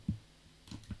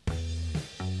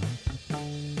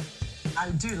I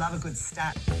do love a good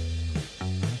stat.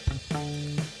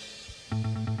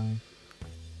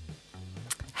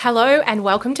 Hello and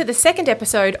welcome to the second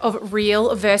episode of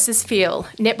Real versus Feel,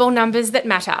 Netball Numbers That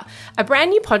Matter, a brand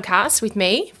new podcast with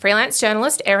me, freelance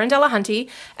journalist Erin Aaron,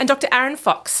 and Dr. Aaron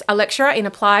Fox, a lecturer in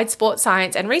applied sports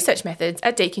science and research methods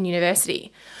at Deakin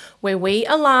University, where we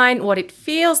align what it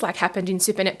feels like happened in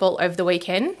Super Netball over the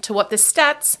weekend to what the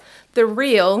stats, the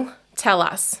real, tell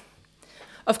us.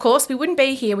 Of course, we wouldn't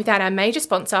be here without our major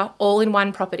sponsor,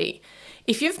 All-in-One Property.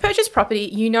 If you've purchased property,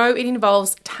 you know it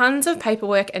involves tons of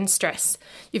paperwork and stress.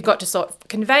 You've got to sort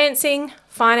conveyancing,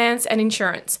 finance and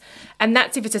insurance, and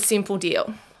that's if it's a simple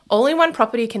deal. All-in-One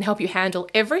Property can help you handle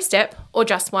every step or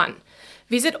just one.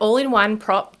 Visit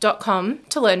allinOneProp.com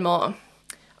to learn more.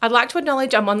 I'd like to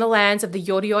acknowledge I'm on the lands of the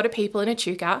Yorta Yorta people in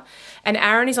Echuca, and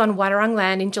Aaron is on Wadawurrung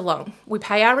land in Geelong. We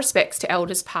pay our respects to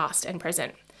elders past and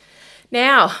present.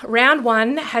 Now, round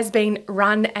one has been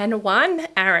run and won,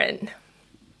 Aaron.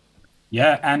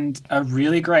 Yeah, and a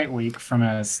really great week from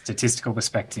a statistical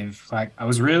perspective. Like, I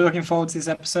was really looking forward to this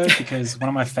episode because one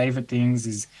of my favorite things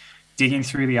is digging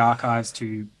through the archives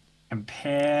to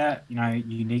compare,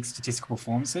 unique statistical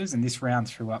performances. And this round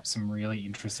threw up some really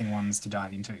interesting ones to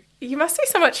dive into. You must be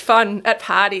so much fun at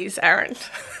parties, Aaron.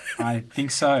 I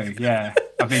think so, yeah.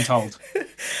 I've been told.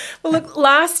 Well, look,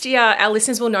 last year our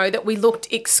listeners will know that we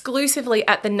looked exclusively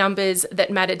at the numbers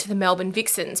that mattered to the Melbourne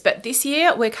Vixens, but this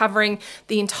year we're covering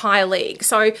the entire league.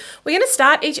 So we're going to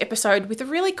start each episode with a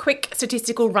really quick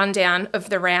statistical rundown of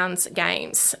the round's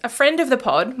games. A friend of the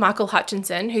pod, Michael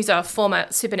Hutchinson, who's a former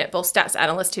Super Netball stats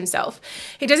analyst himself,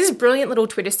 he does this brilliant little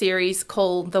Twitter series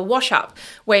called The Wash Up,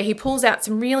 where he pulls out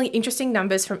some really interesting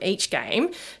numbers from each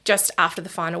game just after the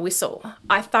final whistle.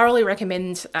 I thoroughly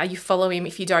recommend you follow him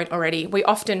if you don't already. We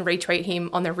often retweet him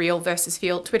on the Real versus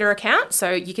Feel Twitter account,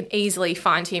 so you can easily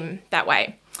find him that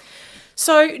way.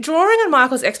 So, drawing on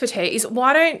Michael's expertise,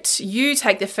 why don't you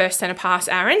take the first centre pass,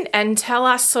 Aaron, and tell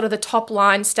us sort of the top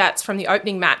line stats from the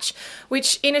opening match,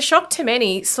 which, in a shock to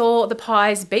many, saw the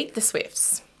Pies beat the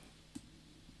Swifts.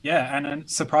 Yeah, and a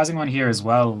surprising one here as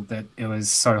well that it was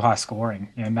so high scoring.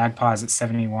 Magpies at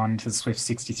 71 to the Swifts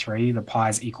 63, the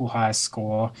Pies' equal highest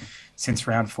score since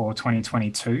round 4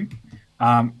 2022.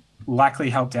 Likely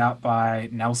helped out by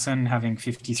Nelson having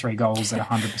 53 goals at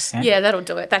 100%. Yeah, that'll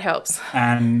do it. That helps.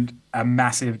 And a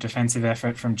massive defensive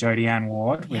effort from Jodie Ann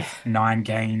Ward with 9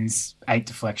 gains, 8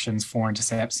 deflections, 4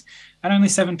 intercepts, and only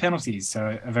 7 penalties.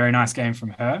 So a very nice game from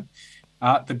her.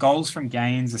 The goals from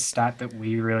gains, a stat that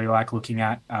we really like looking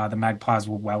at. The Magpies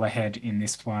were well ahead in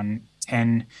this one,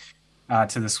 10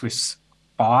 to the Swifts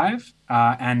 5.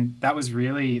 And that was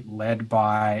really led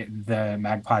by the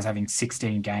Magpies having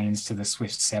 16 gains to the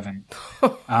Swifts 7.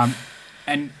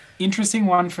 An interesting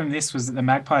one from this was that the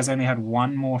Magpies only had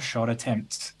one more shot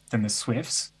attempt than the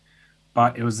Swifts,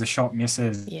 but it was the shot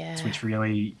misses which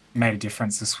really made a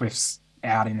difference. The Swifts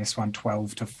out in this one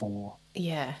 12 to 4.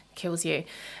 Yeah, kills you.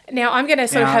 Now I'm going to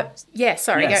sort of have... Yeah,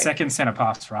 sorry. Yeah, second centre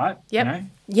pass, right? Yep.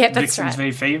 Yep, that's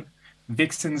Vixens right.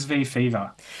 Vixens v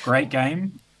Fever. Great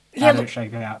game. How did it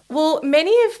shake out? Well,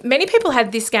 many people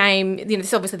had this game, this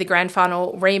is obviously the grand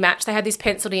final rematch. They had this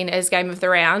penciled in as game of the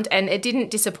round, and it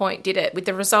didn't disappoint, did it? With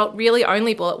the result really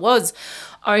it was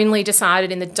only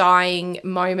decided in the dying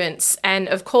moments. And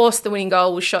of course, the winning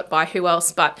goal was shot by who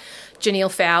else but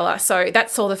Janelle Fowler. So that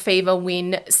saw the Fever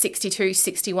win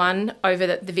 62-61 over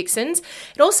the Vixens.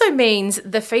 It also means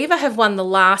the Fever have won the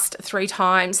last 3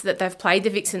 times that they've played the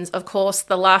Vixens. Of course,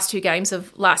 the last 2 games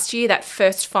of last year, that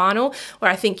first final where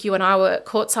I think you and I were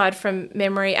courtside from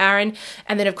memory, Aaron,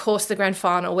 and then of course the grand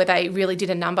final where they really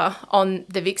did a number on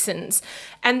the Vixens.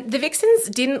 And the Vixens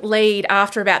didn't lead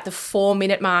after about the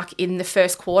 4-minute mark in the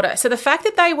first quarter. So the fact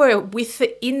that they were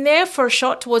in there for a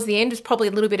shot towards the end was probably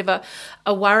a little bit of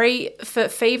a worry for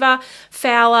Fever.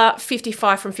 Fowler,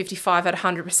 55 from 55 at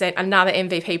 100%. Another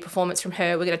MVP performance from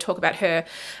her. We're going to talk about her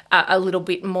a little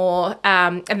bit more.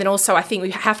 And then also I think we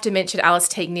have to mention Alice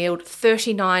Teague-Neald,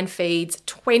 39 feeds,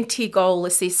 20 goal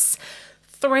assists,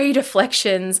 3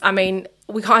 deflections. I mean,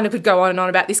 we kind of could go on and on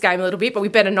about this game a little bit, but we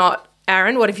better not.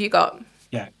 Aaron, what have you got?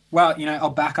 Yeah, well, I'll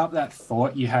back up that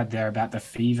thought you had there about the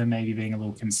Fever maybe being a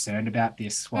little concerned about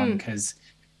this one because,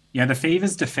 the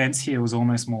Fever's defence here was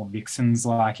almost more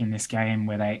Vixens-like in this game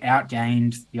where they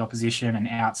outgained the opposition and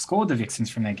outscored the Vixens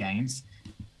from their games.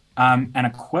 And a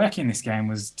quirk in this game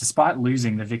was, despite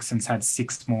losing, the Vixens had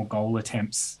 6 more goal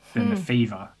attempts than the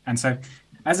Fever. And so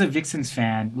as a Vixens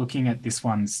fan, looking at this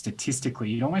one statistically,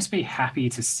 you'd almost be happy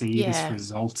to see this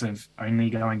result of only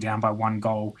going down by 1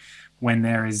 goal when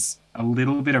there is a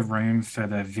little bit of room for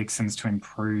the Vixens to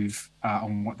improve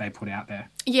on what they put out there.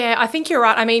 Yeah, I think you're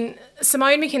right. I mean,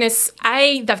 Simone McInnes,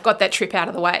 they've got that trip out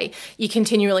of the way. You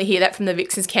continually hear that from the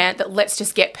Vixens camp, that let's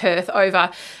just get Perth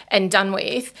over and done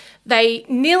with. They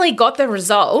nearly got the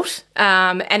result.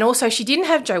 And also, she didn't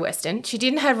have Joe Weston. She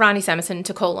didn't have Rani Samuelson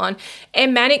to call on.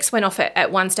 Em Mannix went off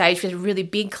at one stage with a really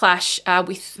big clash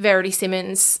with Verity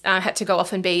Simmons, had to go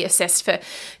off and be assessed for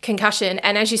concussion.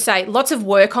 And as you say, lots of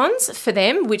work-ons for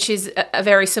them, which is a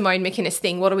very Simone McInnes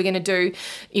thing. What are we going to do,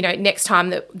 next time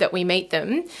that we meet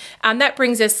them? That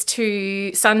brings us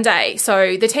to Sunday.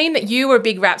 So the team that you were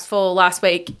big raps for last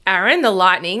week, Aaron, the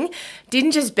Lightning,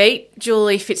 didn't just beat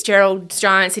Julie Fitzgerald's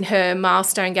Giants in her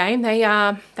milestone game.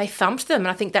 They thumped them, and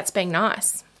I think that's being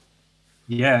nice.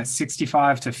 Yeah,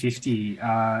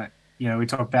 65-50. We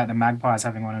talked about the Magpies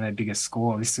having one of their biggest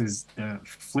score. This is the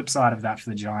flip side of that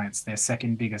for the Giants, their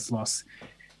second biggest loss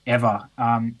ever.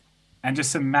 And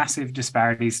just some massive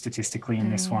disparities statistically in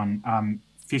this one.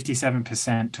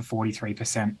 57% to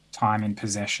 43% time in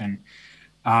possession.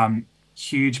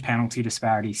 Huge penalty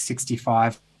disparity,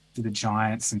 65 to the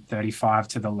Giants and 35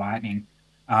 to the Lightning.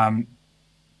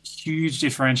 Huge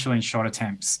differential in shot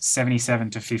attempts,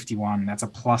 77 to 51. That's a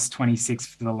plus 26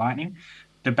 for the Lightning.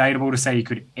 Debatable to say you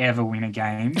could ever win a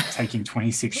game taking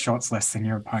 26 shots less than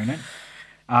your opponent.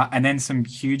 And then some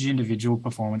huge individual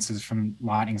performances from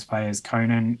Lightning's players.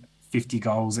 Conan, 50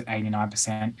 goals at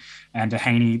 89%, and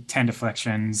Dehaney, 10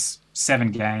 deflections,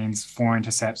 7 gains, 4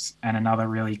 intercepts, and another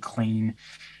really clean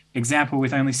example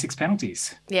with only 6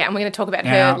 penalties. Yeah, and we're going to talk about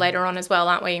her later on as well,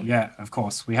 aren't we? Yeah, of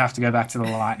course. We have to go back to the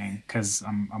Lightning because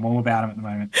I'm all about them at the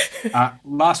moment.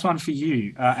 Last one for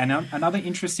you, and another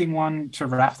interesting one to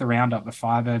wrap the roundup, the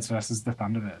Firebirds versus the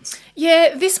Thunderbirds.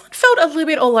 Yeah, this one felt a little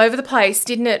bit all over the place,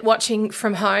 didn't it, watching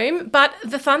from home? But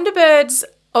the Thunderbirds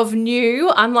of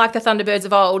new, unlike the Thunderbirds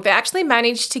of old, they actually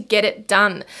managed to get it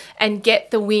done and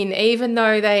get the win, even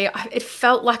though it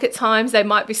felt like at times they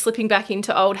might be slipping back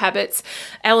into old habits.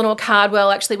 Eleanor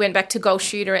Cardwell actually went back to goal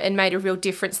shooter and made a real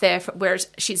difference there, whereas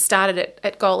she started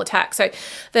at goal attack. So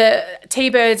the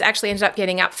T-Birds actually ended up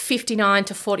getting up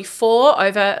 59-44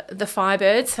 over the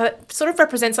Firebirds. So it sort of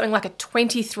represents something like a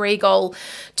 23-goal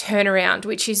turnaround,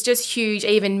 which is just huge,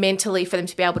 even mentally, for them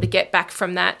to be able to get back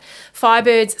from that.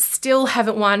 Firebirds still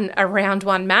haven't won a round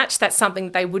one match. That's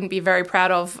something they wouldn't be very proud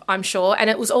of, I'm sure. And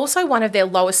it was also one of their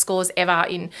lowest scores ever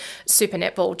in Super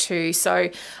Netball too. So,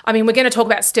 I mean, we're going to talk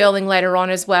about Sterling later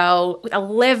on as well. With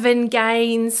 11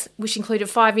 gains, which included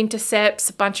 5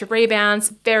 intercepts, a bunch of rebounds,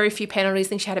 very few penalties. I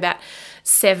think she had about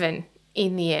 7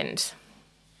 in the end.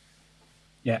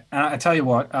 Yeah, I tell you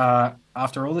what,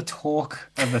 after all the talk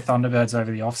of the Thunderbirds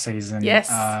over the offseason,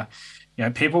 yes.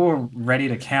 People were ready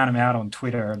to count them out on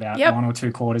Twitter about 1 or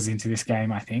 2 quarters into this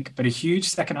game, I think. But a huge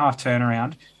second half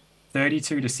turnaround,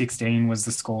 32-16 was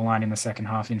the scoreline in the second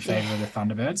half in favour of the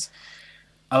Thunderbirds.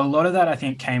 A lot of that, I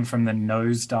think, came from the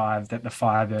nosedive that the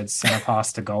Firebirds centre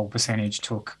pass to goal percentage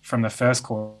took from the first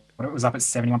quarter. It was up at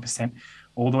 71%,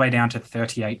 all the way down to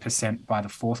 38% by the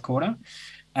fourth quarter.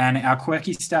 And our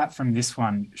quirky stat from this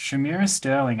one, Shamira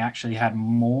Sterling actually had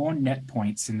more net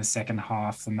points in the second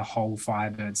half than the whole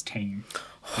Firebirds team,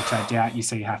 which I doubt you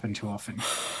see happen too often.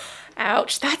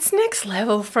 Ouch, that's next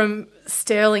level from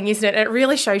Sterling, isn't it? And it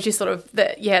really shows you sort of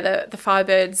the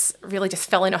Firebirds really just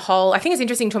fell in a hole. I think it's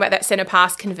interesting to talk about that centre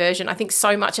pass conversion. I think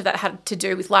so much of that had to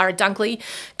do with Lara Dunkley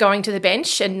going to the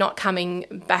bench and not coming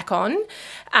back on.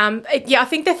 I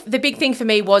think the big thing for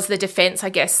me was the defence, I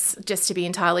guess, just to be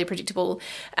entirely predictable.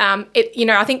 I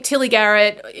think Tilly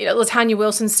Garrett, Latanya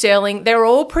Wilson, Sterling, they're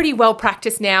all pretty well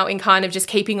practiced now in kind of just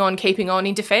keeping on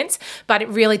in defence, but it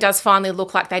really does finally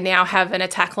look like they now have an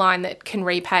attack line that can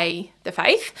repay the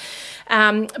faith.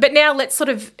 But now let's sort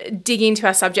of dig into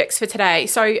our subjects for today.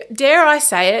 So dare I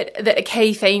say it, that a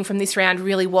key theme from this round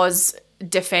really was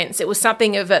defence. It was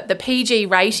something of the PG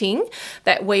rating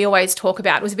that we always talk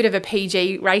about. It was a bit of a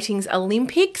PG ratings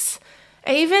Olympics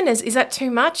even. Is that too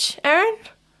much, Aaron?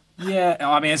 Yeah,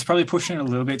 I mean, it's probably pushing it a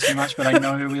little bit too much, but I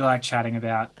know we like chatting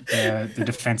about the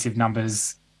defensive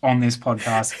numbers on this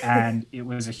podcast, and it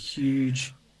was a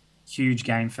huge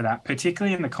game for that,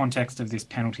 particularly in the context of this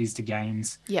penalties to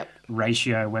gains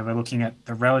ratio, where we're looking at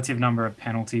the relative number of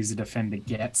penalties a defender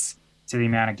gets to the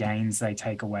amount of gains they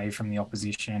take away from the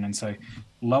opposition. And so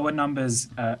lower numbers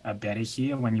are better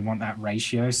here when you want that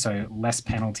ratio, so less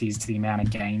penalties to the amount of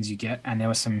gains you get. And there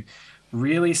were some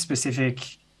really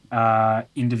specific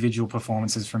individual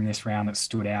performances from this round that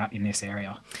stood out in this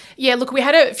area. Yeah, look, we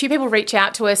had a few people reach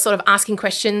out to us sort of asking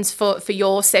questions for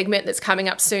your segment that's coming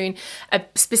up soon,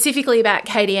 specifically about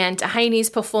Katie Ann Dehaney's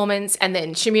performance, and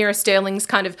then Shamira Sterling's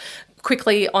kind of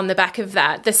quickly on the back of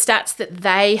that, the stats that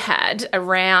they had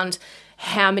around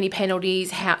how many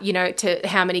penalties, to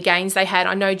how many gains they had.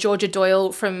 I know Georgia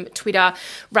Doyle from Twitter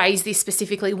raised this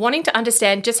specifically, wanting to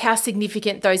understand just how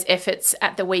significant those efforts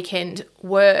at the weekend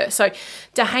were. So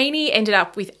Dehaney ended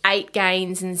up with 8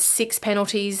 gains and 6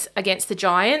 penalties against the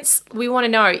Giants. We want to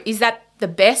know, is that the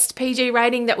best PG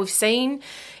rating that we've seen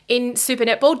in Super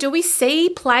Netball? Do we see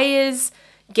players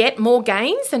get more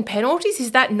gains than penalties?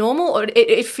 Is that normal? Or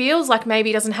it feels like maybe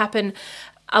it doesn't happen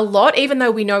a lot, even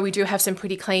though we know we do have some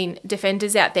pretty clean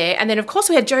defenders out there. And then, of course,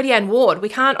 we had Jodie Ward. We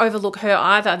can't overlook her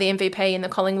either, the MVP in the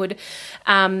Collingwood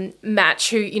match,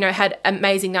 who, had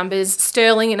amazing numbers.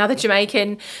 Sterling, another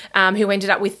Jamaican, who ended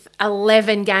up with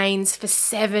 11 gains for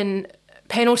 7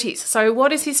 penalties. So what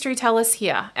does history tell us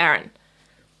here, Aaron?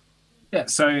 Yeah,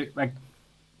 so,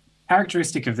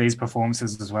 characteristic of these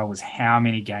performances as well was how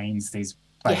many gains these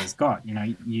players got.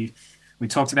 We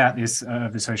talked about this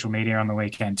of the social media on the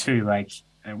weekend too.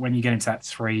 When you get into that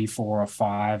 3, 4, or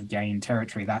 5 gain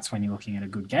territory, that's when you're looking at a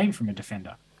good game from a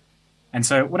defender. And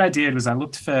so what I did was I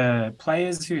looked for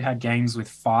players who had games with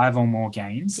 5 or more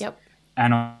gains. Yep.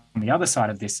 And on the other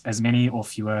side of this, as many or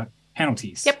fewer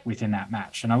penalties within that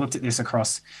match. And I looked at this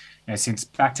across, since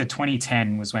back to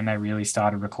 2010 was when they really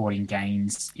started recording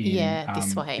gains in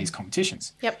these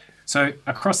competitions. Yep. So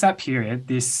across that period,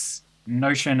 this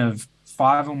notion of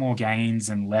 5 or more gains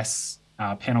and less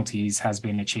penalties has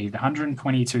been achieved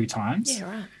 122 times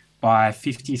by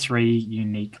 53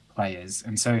 unique players.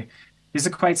 And so this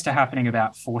equates to happening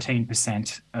about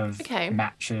 14% of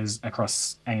matches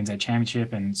across ANZ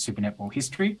Championship and Super Netball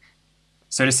history.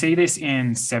 So to see this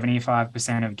in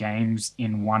 75% of games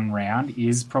in one round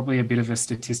is probably a bit of a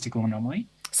statistical anomaly.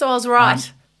 So I was right.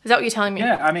 Is that what you're telling me?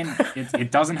 Yeah, I mean,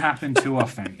 it doesn't happen too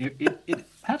often. It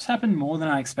perhaps happened more than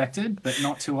I expected, but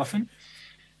not too often.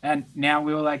 And now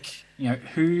we were like,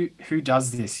 who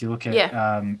does this? You look at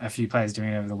a few players doing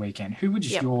it over the weekend. Who would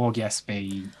your guess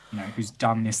be, who's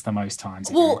done this the most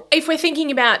times? Well, if we're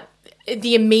thinking about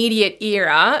the immediate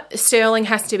era, Sterling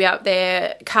has to be up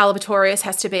there. Carla Pretorius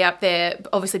has to be up there,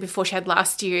 obviously before she had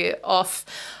last year off.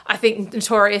 I think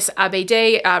Notorious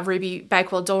RBD, Ruby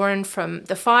Bakewell-Doran from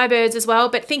the Firebirds as well.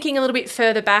 But thinking a little bit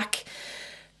further back,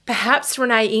 perhaps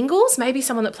Renee Ingles, maybe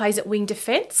someone that plays at wing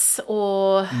defence,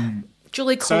 or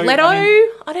Julie Coletto.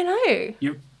 I don't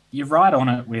know. You're right on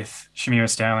it with Shamira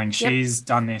Sterling. She's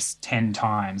done this 10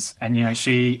 times. And,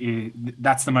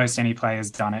 that's the most any player's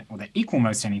done it, or the equal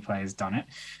most any player's done it.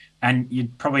 And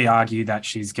you'd probably argue that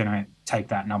she's going to take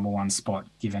that number 1 spot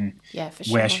given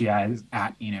where she is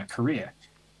at in her career.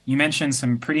 You mentioned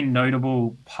some pretty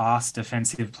notable past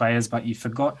defensive players, but you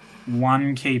forgot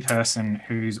one key person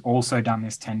who's also done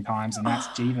this 10 times, and that's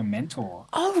Jiva Mentor.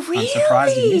 Oh, really? I'm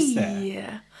surprised you missed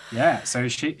there. Yeah, so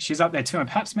she's up there too, and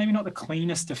perhaps maybe not the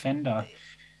cleanest defender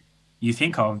you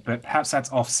think of, but perhaps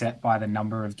that's offset by the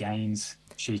number of gains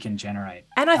she can generate.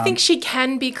 And I think she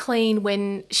can be clean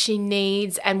when she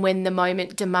needs and when the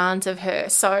moment demands of her.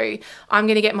 So I'm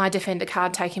going to get my defender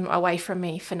card taken away from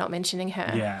me for not mentioning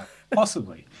her. Yeah,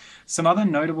 possibly. Some other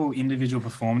notable individual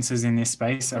performances in this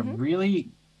space, a really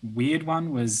weird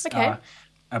one was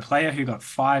a player who got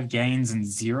 5 gains and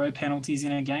 0 penalties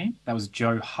in a game. That was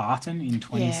Jo Harton in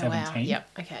 2017. Yeah, wow. Yep,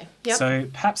 okay. Yep. So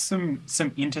perhaps some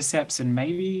intercepts and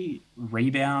maybe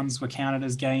rebounds were counted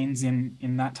as gains in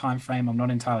that time frame. I'm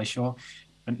not entirely sure.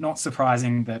 But not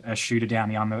surprising that a shooter down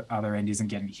the other end isn't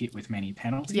getting hit with many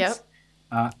penalties. Yep.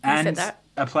 And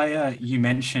a player you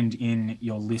mentioned in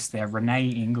your list there, Renee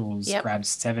Ingles, grabbed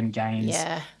 7 gains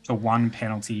to 1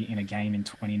 penalty in a game in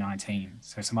 2019.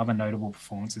 So some other notable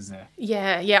performances there.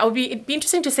 Yeah. It'd be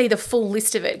interesting to see the full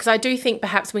list of it, because I do think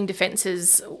perhaps wing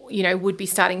defences, would be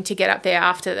starting to get up there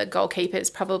after the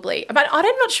goalkeepers probably. But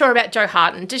I'm not sure about Jo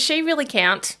Harton. Does she really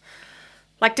count?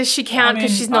 Does she count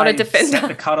because she's not a defender? I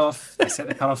set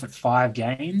the cutoff at 5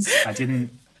 gains. I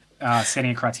didn't set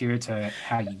any criteria to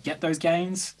how you get those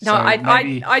gains. No, so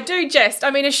I do jest. I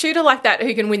mean, a shooter like that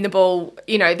who can win the ball,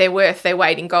 they're worth their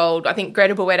weight in gold. I think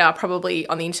Greta Bowetta probably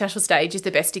on the international stage is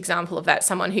the best example of that.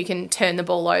 Someone who can turn the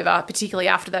ball over, particularly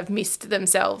after they've missed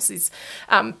themselves, is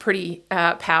pretty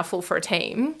powerful for a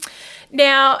team.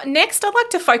 Now, next I'd like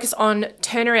to focus on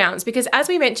turnarounds, because as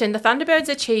we mentioned, the Thunderbirds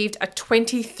achieved a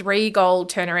 23-goal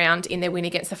turnaround in their win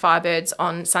against the Firebirds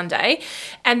on Sunday.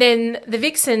 And then the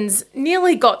Vixens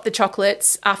nearly got the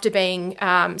chocolates after being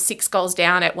 6 goals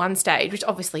down at one stage, which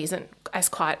obviously isn't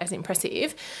quite as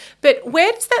impressive. But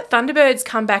where does that Thunderbirds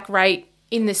comeback rate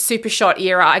in the super shot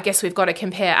era? I guess we've got to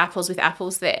compare apples with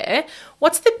apples there.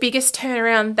 What's the biggest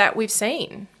turnaround that we've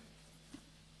seen?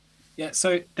 Yeah,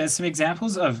 so there's some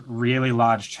examples of really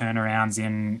large turnarounds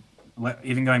in,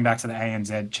 even going back to the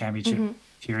ANZ Championship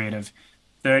period, of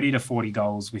 30 to 40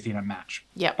 goals within a match.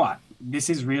 Yep. But this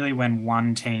is really when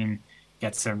one team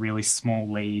gets a really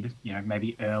small lead,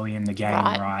 maybe early in the game,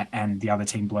 right? And the other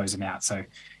team blows them out. So,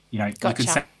 you could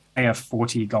say a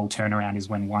 40-goal turnaround is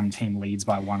when one team leads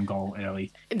by 1 goal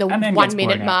early. The and then 1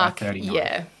 minute mark. 39,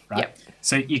 yeah. Right. Yep.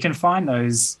 So you can find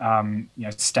those,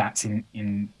 stats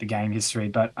in the game history,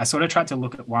 but I sort of tried to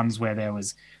look at ones where there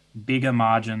was bigger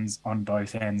margins on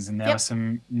both ends, and there were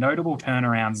some notable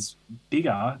turnarounds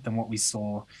bigger than what we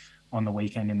saw on the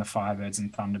weekend in the Firebirds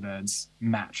and Thunderbirds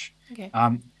match. Okay.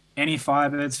 Any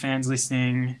Firebirds fans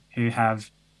listening who have,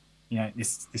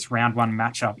 this round one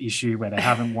matchup issue where they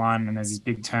haven't won and there's these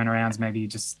big turnarounds, maybe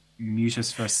just mute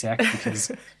us for a sec,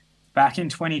 because back in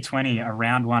 2020, a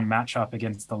round one matchup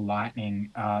against the Lightning,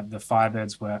 the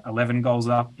Firebirds were 11 goals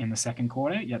up in the second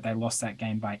quarter, yet they lost that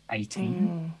game by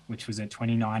 18, which was a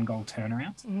 29-goal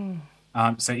turnaround.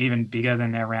 So even bigger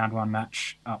than their round one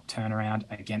match up turnaround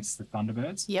against the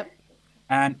Thunderbirds. Yep.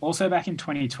 And also back in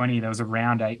 2020, there was a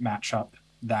round 8 matchup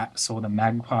that saw the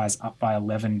Magpies up by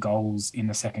 11 goals in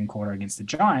the second quarter against the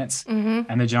Giants.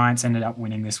 And the Giants ended up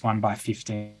winning this one by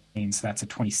 15. So that's a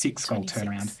 26-goal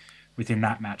turnaround within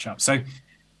that matchup. So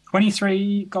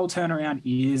 23-goal turnaround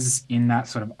is in that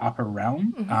sort of upper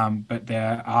realm. But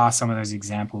there are some of those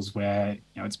examples where,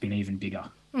 it's been even bigger.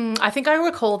 I think I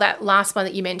recall that last one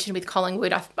that you mentioned with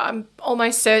Collingwood. I'm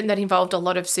almost certain that involved a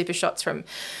lot of super shots from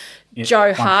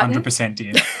Joe Harton. 100%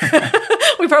 did.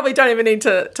 We probably don't even need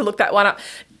to look that one up.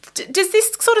 Does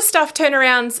this sort of stuff,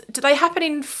 turnarounds, do they happen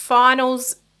in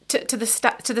finals to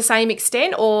the same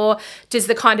extent, or does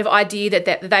the kind of idea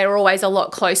that they are always a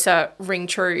lot closer ring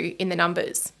true in the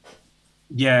numbers?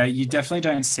 Yeah, you definitely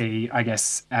don't see, I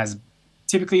guess,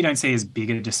 typically you don't see as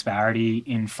big a disparity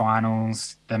in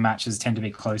finals. The matches tend to be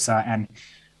closer, and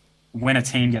when a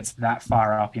team gets that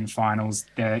far up in finals,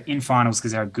 they're in finals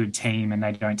because they're a good team and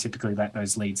they don't typically let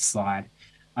those leads slide.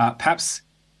 Perhaps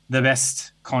the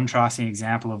best contrasting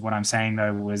example of what I'm saying,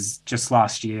 though, was just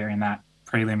last year in that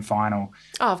prelim final.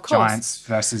 Oh, of course. Giants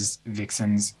versus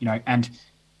Vixens, and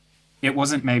it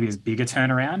wasn't maybe as big a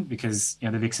turnaround because,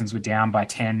 the Vixens were down by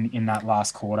 10 in that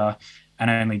last quarter and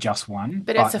only just won.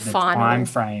 But it's a final. Time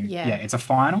frame, it's a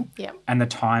final. Yeah. And the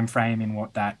time frame in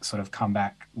what that sort of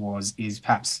comeback is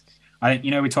perhaps, I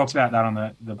think, we talked about that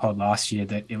on the pod last year,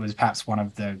 that it was perhaps one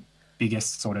of the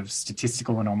biggest sort of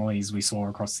statistical anomalies we saw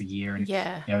across the year and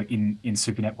in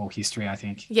Super Netball history, I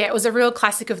think. Yeah, it was a real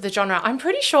classic of the genre. I'm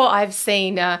pretty sure I've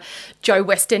seen Joe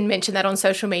Weston mention that on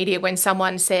social media when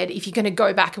someone said, if you're going to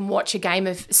go back and watch a game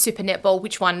of Super Netball,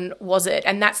 which one was it?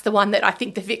 And that's the one that I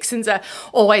think the Vixens are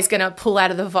always going to pull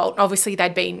out of the vault. Obviously,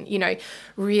 they'd been,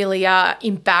 really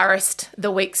embarrassed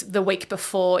the week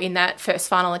before in that first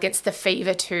final against the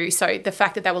Fever too. So the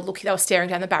fact that they were staring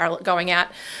down the barrel at going out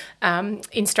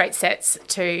in straight sets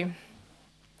too.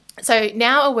 So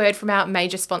now a word from our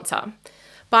major sponsor.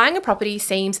 Buying a property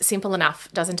seems simple enough,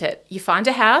 doesn't it? You find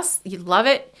a house, you love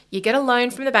it, you get a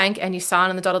loan from the bank and you sign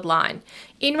on the dotted line.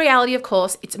 In reality, of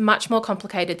course, it's much more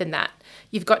complicated than that.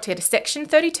 You've got to get a Section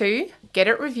 32, get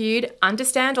it reviewed,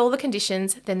 understand all the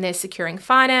conditions, then there's securing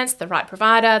finance, the right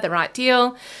provider, the right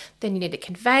deal, then you need a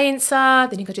conveyancer,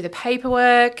 then you've got to do the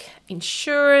paperwork,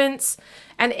 insurance,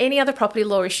 and any other property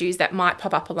law issues that might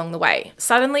pop up along the way.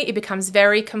 Suddenly, it becomes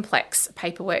very complex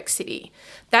paperwork city.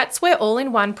 That's where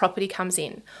All-in-One Property comes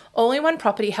in. All-in-One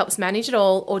Property helps manage it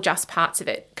all or just parts of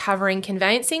it, covering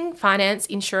conveyancing, finance,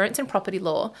 insurance, and property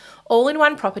law.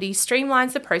 All-in-One Property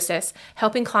streamlines the process,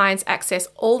 helping clients access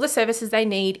all the services they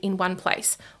need in one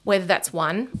place, whether that's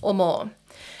one or more.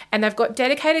 And they've got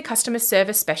dedicated customer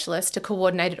service specialists to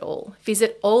coordinate it all.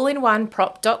 Visit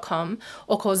allinOneProp.com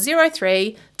or call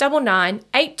 03 99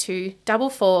 82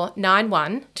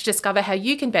 4491 to discover how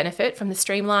you can benefit from the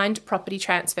streamlined property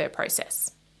transfer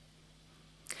process.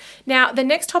 Now, the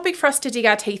next topic for us to dig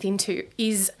our teeth into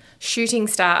is shooting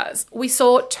stars. We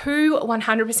saw 2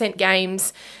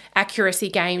 100% accuracy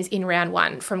games in round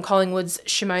one from Collingwood's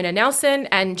Shimona Nelson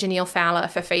and Janelle Fowler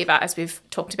for Fever, as we've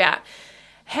talked about.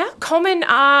 How common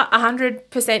are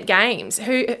 100% games?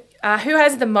 Who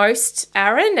has the most,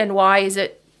 Aaron, and why is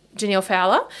it Janelle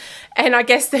Fowler? And I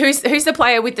guess who's the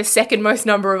player with the second most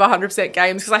number of 100%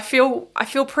 games? Because I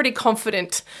feel pretty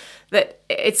confident that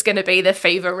it's going to be the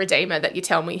Fever Redeemer that you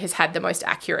tell me has had the most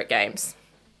accurate games.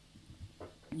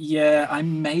 Yeah, I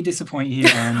may disappoint you,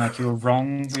 Aaron. Like, you're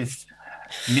wrong with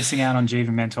missing out on Jiva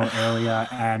Mentor earlier,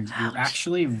 and you're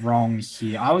actually wrong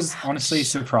here. I was honestly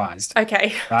surprised.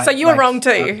 Okay, right? So you were wrong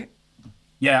too.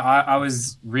 Yeah, I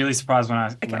was really surprised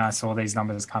when I saw these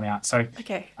numbers come out. So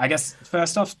I guess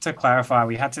first off, to clarify,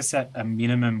 we had to set a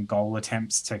minimum goal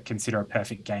attempts to consider a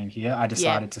perfect game here. I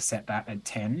decided to set that at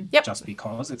 10 just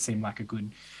because it seemed like a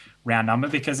good round number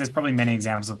because there's probably many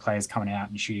examples of players coming out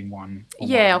and shooting one or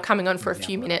Yeah, more, or coming on for for a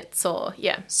few example. minutes or,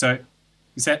 yeah. So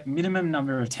is that minimum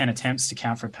number of 10 attempts to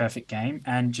count for a perfect game.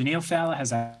 And Janelle Fowler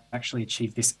has actually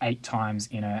achieved this 8 times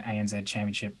in her ANZ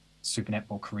Championship Super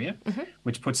Netball career,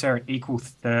 which puts her at equal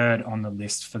third on the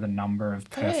list for the number of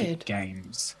perfect Third.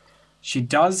 games. She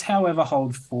does, however,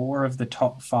 hold 4 of the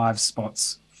top 5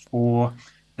 spots for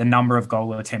the number of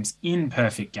goal attempts in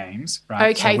perfect games,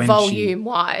 right? Okay,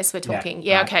 volume-wise, we're talking.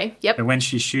 Yeah, right. okay, yep. So when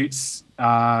she shoots,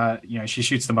 she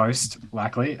shoots the most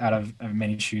likely out of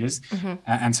many shooters.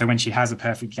 And so when she has a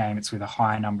perfect game, it's with a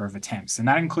high number of attempts. And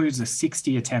that includes a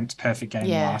 60 attempt perfect game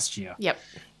last year. Yep.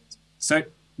 So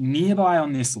nearby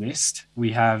on this list,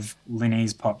 we have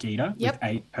Linese Potgieter with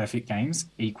 8 perfect games,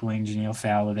 equaling Janelle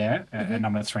Fowler there at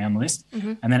number 3 on the list.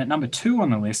 And then at number 2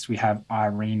 on the list, we have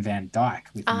Irene Van Dyke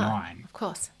with 9. Of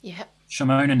course, yeah.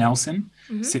 Shimona Nelson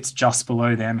sits just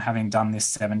below them, having done this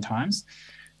 7 times.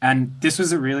 And this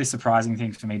was a really surprising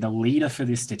thing for me. The leader for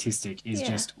this statistic is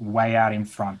just way out in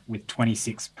front with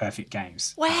 26 perfect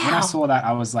games. Wow. When I saw that,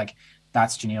 I was like,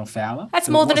 that's Janelle Fowler. That's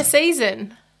But more it than a wasn't.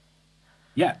 season.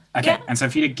 Yeah. Okay. Yeah. And so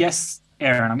for you to guess,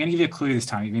 Erin, I'm going to give you a clue this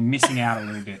time. You've been missing out a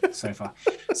little bit so far.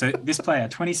 So this player,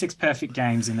 26 perfect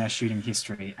games in their shooting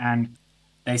history. And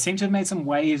they seem to have made some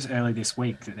waves early this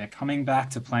week that they're coming back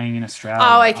to playing in Australia.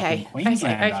 Oh, Up okay. in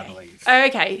Queensland, okay. I believe.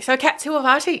 Okay, so Katsu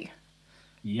Avati.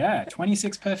 Yeah,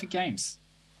 26 perfect games.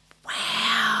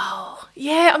 Wow.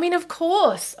 Yeah, I mean, of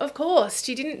course.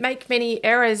 She didn't make many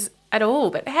errors at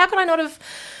all, but how could I not have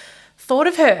thought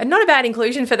of her? And not a bad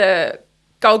inclusion for the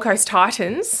Gold Coast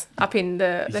Titans up in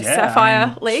the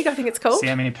Sapphire League, I think it's called. See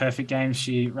how many perfect games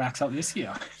she racks up this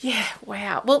year. Yeah,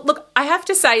 wow. Well, look, I have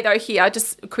to say, though, here,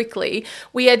 just quickly,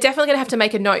 we are definitely going to have to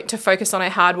make a note to focus on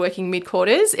our hardworking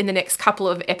mid-quarters in the next couple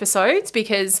of episodes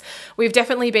because we've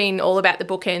definitely been all about the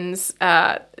bookends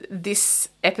this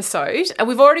episode.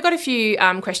 We've already got a few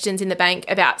questions in the bank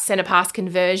about centre pass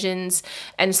conversions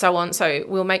and so on, so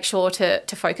we'll make sure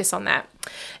to focus on that.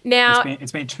 Now,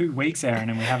 it's been 2 weeks, Erin,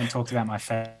 and we haven't talked about my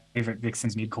favourite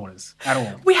Vixens mid-quarters at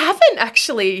all. We haven't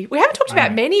actually. We haven't talked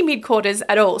about many mid-quarters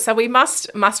at all, so we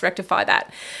must rectify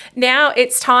that. Now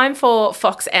it's time for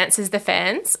Fox Answers the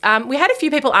Fans. We had a few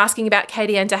people asking about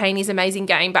Katie Antahaney's amazing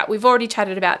game, but we've already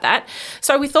chatted about that.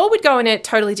 So we thought we'd go in a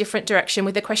totally different direction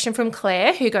with a question from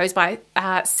Claire, who goes by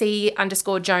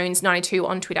C_Jones92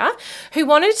 on Twitter, who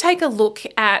wanted to take a look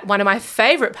at one of my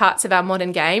favourite parts of our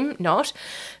modern game, not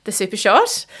the super shot.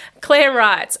 Claire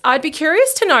writes, I'd be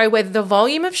curious to know whether the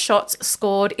volume of shots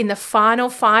scored in the final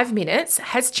 5 minutes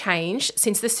has changed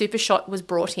since the super shot was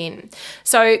brought in.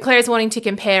 So Claire is wanting to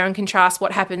compare and contrast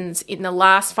what happens in the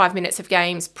last 5 minutes of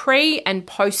games pre and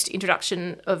post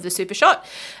introduction of the super shot,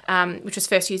 which was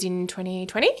first used in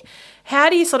 2020. How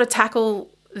do you sort of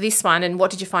tackle this one and what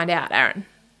did you find out, Aaron?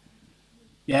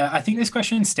 Yeah, I think this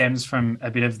question stems from a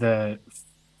bit of the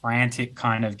frantic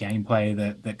kind of gameplay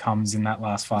that comes in that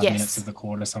last 5 minutes of the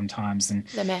quarter sometimes, and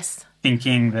the mess.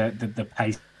 Thinking that the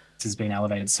pace has been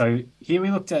elevated. So here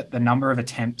we looked at the number of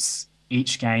attempts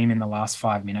each game in the last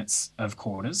 5 minutes of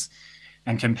quarters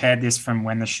and compared this from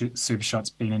when the super shot's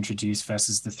been introduced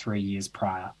versus the 3 years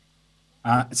prior.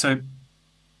 So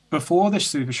before the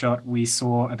super shot, we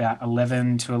saw about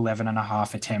 11 to 11 and a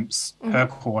half attempts per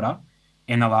quarter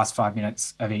in the last 5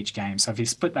 minutes of each game. So if you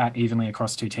split that evenly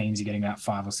across 2 teams, you're getting about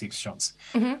 5 or 6 shots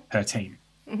per team.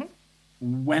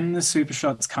 When the super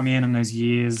shots come in those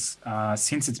years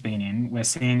since it's been in, we're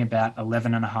seeing about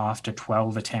 11 and a half to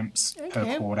 12 attempts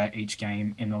per quarter each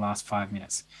game in the last 5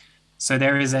 minutes. So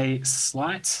there is a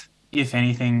slight, if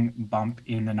anything, bump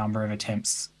in the number of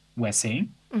attempts we're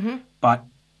seeing. But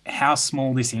how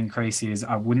small this increase is,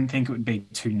 I wouldn't think it would be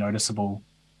too noticeable,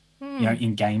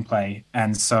 in gameplay.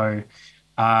 And so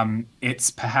it's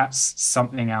perhaps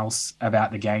something else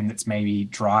about the game that's maybe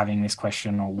driving this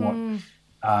question, or what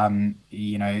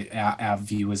our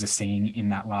viewers are seeing in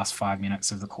that last 5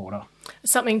 minutes of the quarter.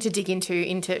 Something to dig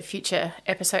into future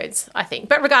episodes, I think.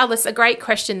 But regardless, a great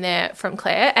question there from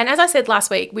Claire. And as I said last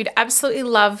week, we'd absolutely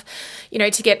love,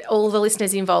 to get all the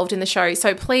listeners involved in the show.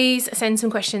 So please send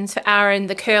some questions for Aaron.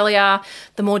 The curlier,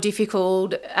 the more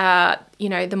difficult,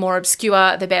 the more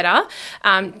obscure, the better.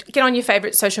 Get on your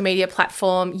favourite social media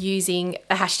platform using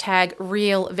the hashtag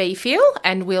RealVFeel,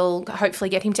 and we'll hopefully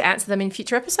get him to answer them in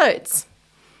future episodes.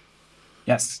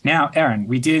 Yes. Now, Erin,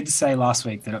 we did say last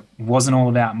week that it wasn't all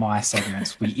about my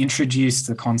segments. We introduced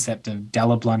the concept of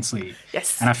Della Bluntsley.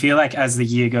 Yes. And I feel like as the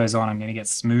year goes on, I'm going to get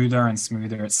smoother and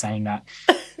smoother at saying that.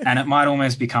 And it might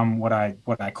almost become what I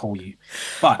call you.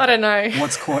 But I don't know.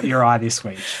 What's caught your eye this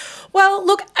week? Well,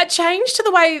 look, a change to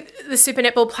the way the Super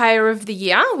Netball Player of the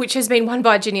Year, which has been won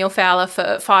by Janelle Fowler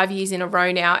for 5 years in a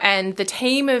row now, and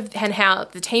how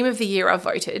the team of the year are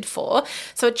voted for.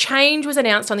 So a change was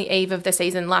announced on the eve of the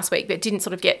season last week, but didn't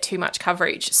sort of get too much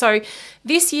coverage. So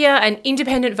this year, an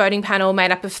independent voting panel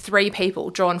made up of 3 people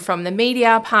drawn from the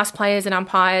media, past players and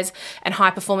umpires, and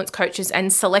high performance coaches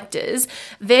and selectors.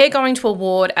 They're going to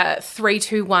award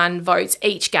 3-2-1 votes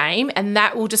each game, and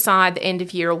that will decide the end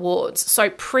of year awards. So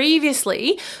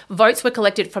previously, votes were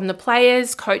collected from the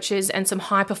players, coaches, and some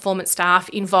high-performance staff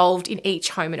involved in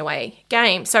each home and away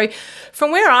game. So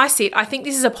from where I sit, I think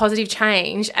this is a positive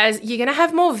change, as you're going to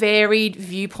have more varied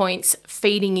viewpoints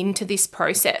feeding into this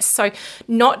process. So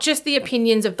not just the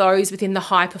opinions of those within the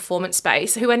high-performance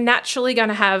space who are naturally going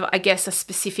to have, I guess, a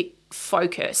specific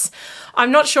focus.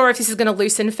 I'm not sure if this is going to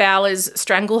loosen Fowler's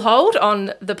stranglehold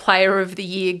on the Player of the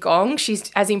Year gong.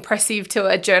 She's as impressive to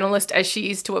a journalist as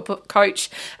she is to a coach,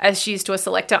 as she is to a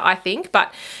selector, I think.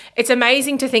 But it's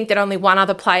amazing to think that only one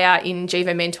other player in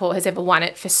Jiva Mentor has ever won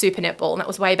it for Super Netball, and that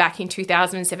was way back in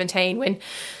 2017 when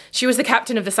she was the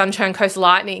captain of the Sunshine Coast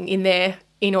Lightning in their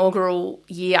inaugural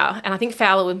year. And I think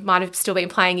Fowler might have still been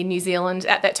playing in New Zealand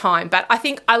at that time. But I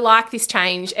think I like this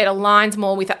change. It aligns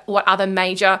more with what other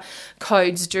major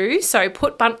codes do. So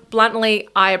put bluntly,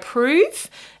 I approve.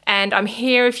 And I'm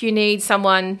here if you need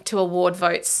someone to award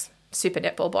votes, Super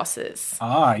Netball bosses.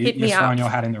 You're throwing your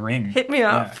hat in the ring. Hit me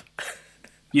up. Yeah.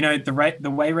 You know, the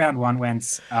way round one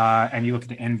went, and you look at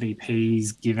the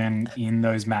MVPs given in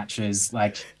those matches,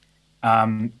 like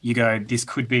you go, this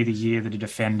could be the year that a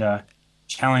defender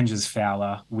challenges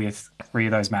Fowler with 3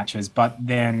 of those matches, but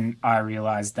then I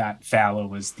realised that Fowler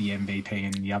was the MVP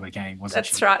in the other game, wasn't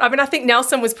she? That's right. I mean, I think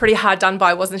Nelson was pretty hard done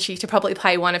by, wasn't she, to probably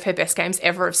play one of her best games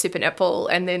ever of Super Netball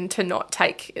and then to not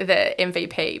take the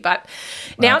MVP. But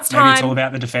now it's time. Maybe it's all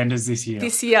about the defenders this year.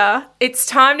 It's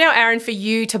time now, Aaron, for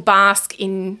you to bask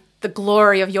in the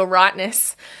glory of your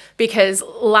rightness. Because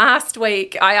last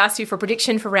week I asked you for a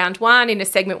prediction for round 1 in a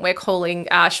segment we're calling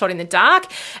Shot in the Dark,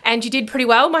 and you did pretty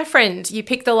well, my friend. You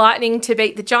picked the Lightning to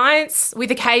beat the Giants,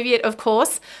 with a caveat, of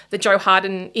course, that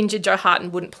injured Joe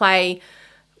Harden wouldn't play,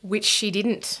 which she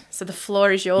didn't. So the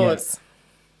floor is yours.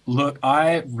 Yeah. Look,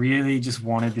 I really just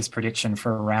wanted this prediction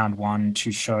for round 1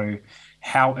 to show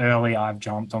how early I've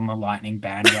jumped on the Lightning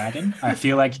bandwagon. I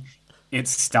feel like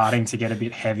it's starting to get a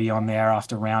bit heavy on there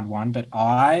after round 1, but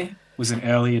I was an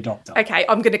early adopter. Okay,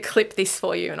 I'm going to clip this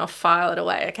for you and I'll file it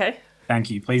away, okay?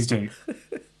 Thank you. Please do.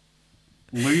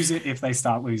 Lose it if they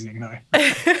start losing, though.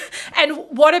 And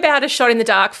what about a shot in the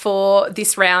dark for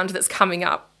this round that's coming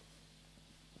up?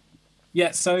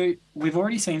 Yeah, so we've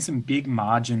already seen some big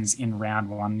margins in round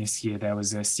 1 this year. There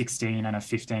was a 16 and a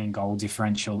 15 goal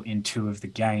differential in 2 of the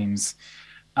games.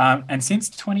 And since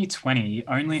 2020,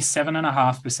 only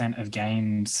 7.5% of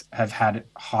games have had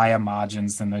higher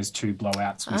margins than those 2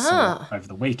 blowouts we saw over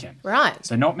the weekend. Right.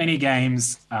 So not many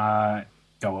games go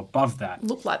above that.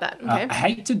 Look like that. Okay. I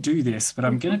hate to do this, but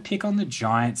I'm going to pick on the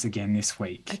Giants again this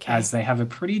week, as they have a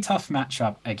pretty tough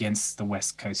matchup against the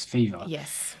West Coast Fever.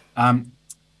 Yes.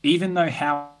 Even though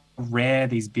how rare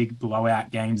these big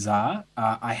blowout games are,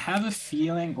 I have a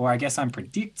feeling, or I guess I'm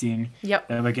predicting, that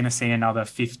we're going to see another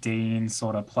 15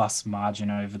 sort of plus margin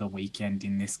over the weekend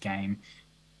in this game.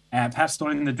 Perhaps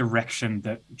not in the direction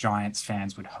that Giants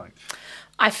fans would hope.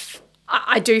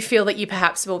 I do feel that you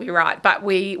perhaps will be right, but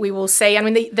we will see. I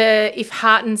mean, if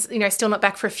Harton's still not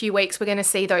back for a few weeks, we're going to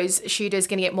see those shooters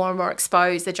going to get more and more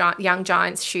exposed, the young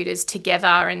Giants shooters together,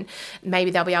 and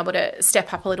maybe they'll be able to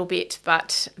step up a little bit,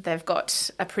 but they've got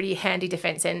a pretty handy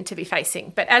defence end to be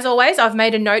facing. But as always, I've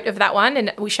made a note of that one,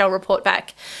 and we shall report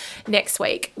back next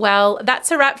week. Well,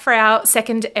 that's a wrap for our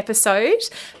second episode.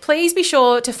 Please be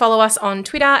sure to follow us on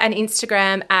Twitter and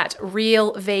Instagram at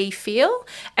RealVFeel,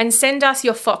 and send us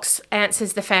your Fox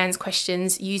answers the fans'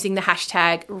 questions using the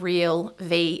hashtag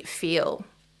RealVFeel.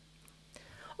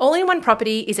 All-in-One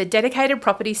Property is a dedicated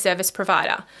property service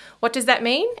provider. What does that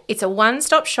mean? It's a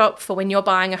one-stop shop for when you're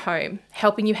buying a home,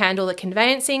 helping you handle the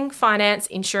conveyancing, finance,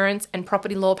 insurance, and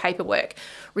property law paperwork,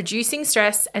 reducing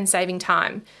stress and saving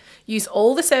time. Use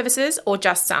all the services or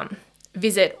just some.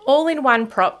 Visit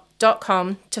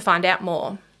allinOneProp.com to find out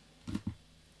more.